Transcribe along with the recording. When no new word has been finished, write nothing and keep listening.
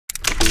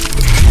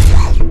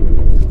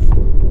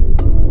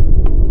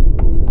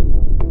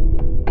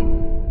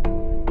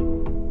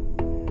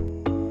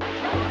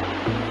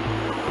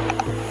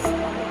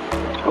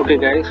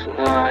Okay guys,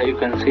 you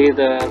can see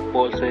the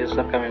pole sizes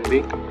are coming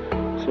big,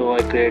 so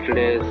I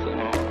created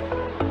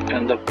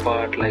another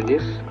part like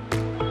this.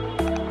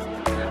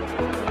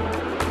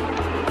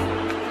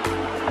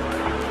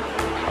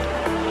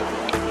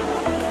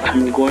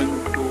 I'm going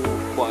to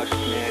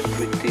fasten it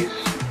with this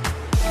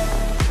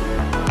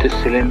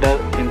cylinder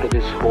into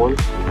this hole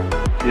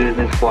using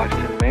the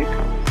fastening mate.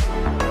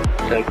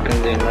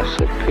 Selecting the inner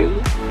circle,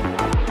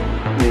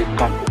 we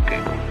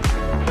complicate.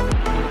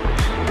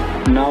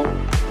 Now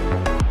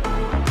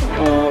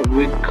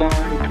we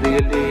can't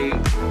really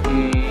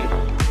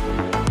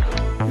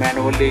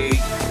manually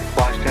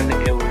fasten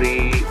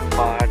every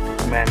part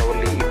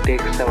manually. It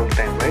takes our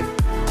time, right?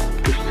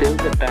 To save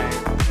the time,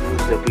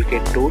 use the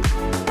replicate tool.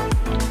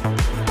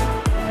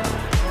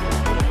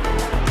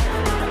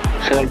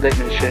 Select the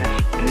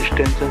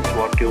instances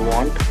what you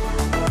want.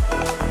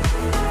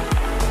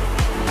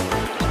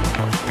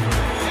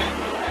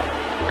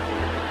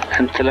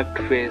 And select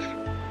face.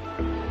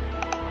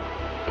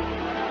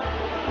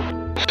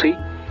 See,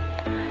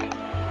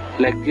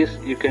 like this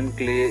you can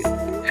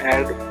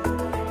add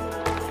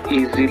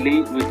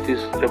easily with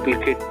this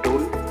replicate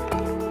tool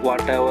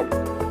whatever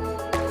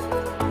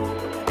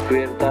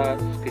where the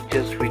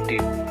sketches we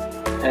did.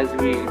 As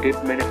we did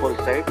manifold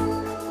side,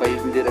 by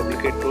using the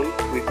replicate tool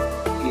we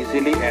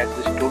easily add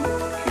this tool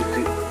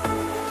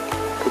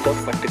to the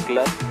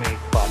particular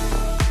made path.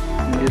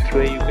 In this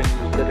way you can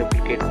use the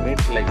replicate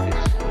mate like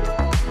this.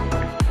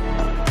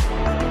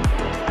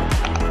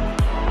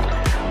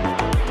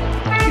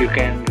 You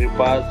can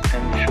repass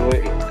and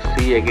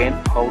see again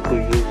how to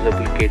use the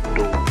replicate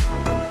tool.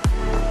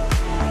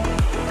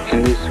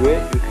 In this way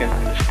you can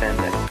understand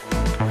that.